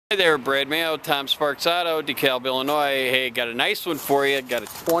Hi there, Brad Mayo, Tom Sparks Auto, Dekalb, Illinois. Hey, got a nice one for you. Got a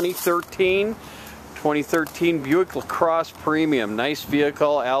 2013 Buick Lacrosse Premium. Nice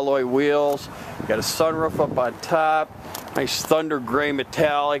vehicle, alloy wheels. Got a sunroof up on top. Nice thunder gray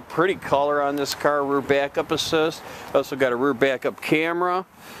metallic. Pretty color on this car. Rear backup assist. Also got a rear backup camera.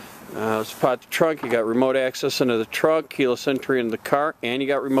 Let's pop the trunk. You got remote access into the trunk, keyless entry into the car, and you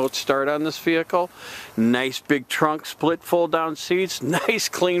got remote start on this vehicle. Nice big trunk, split fold down seats, nice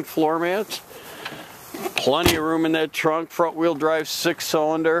clean floor mats. Plenty of room in that trunk, front wheel drive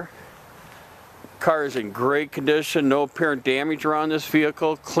 6-cylinder. Car is in great condition, no apparent damage around this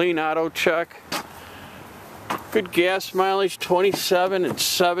vehicle. Clean auto check. Good gas mileage, 27 and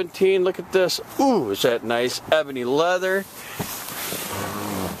 17. Look at this. Ooh, is that nice ebony leather.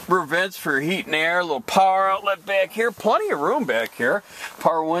 Rear vents for heat and air, a little power outlet back here, plenty of room back here.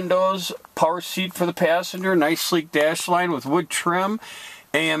 Power windows, power seat for the passenger, nice sleek dash line with wood trim,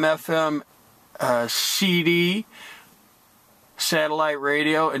 AM FM CD, satellite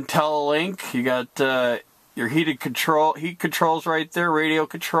radio, IntelliLink. You got your heat controls right there, radio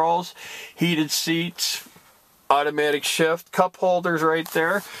controls, heated seats, automatic shift, cup holders right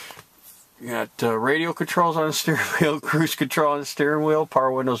there. You got radio controls on the steering wheel, cruise control on the steering wheel,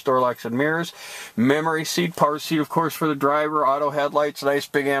 power windows, door locks, and mirrors, memory seat, power seat, of course, for the driver, auto headlights, nice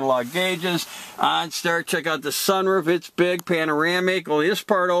big analog gauges. On start, check out the sunroof. It's big, panoramic. Only this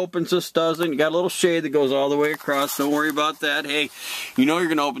part opens, this doesn't. You got a little shade that goes all the way across. Don't worry about that. Hey, you know you're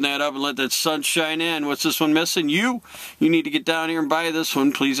going to open that up and let that sun shine in. What's this one missing? You need to get down here and buy this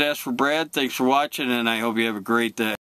one. Please ask for Brad. Thanks for watching, and I hope you have a great day.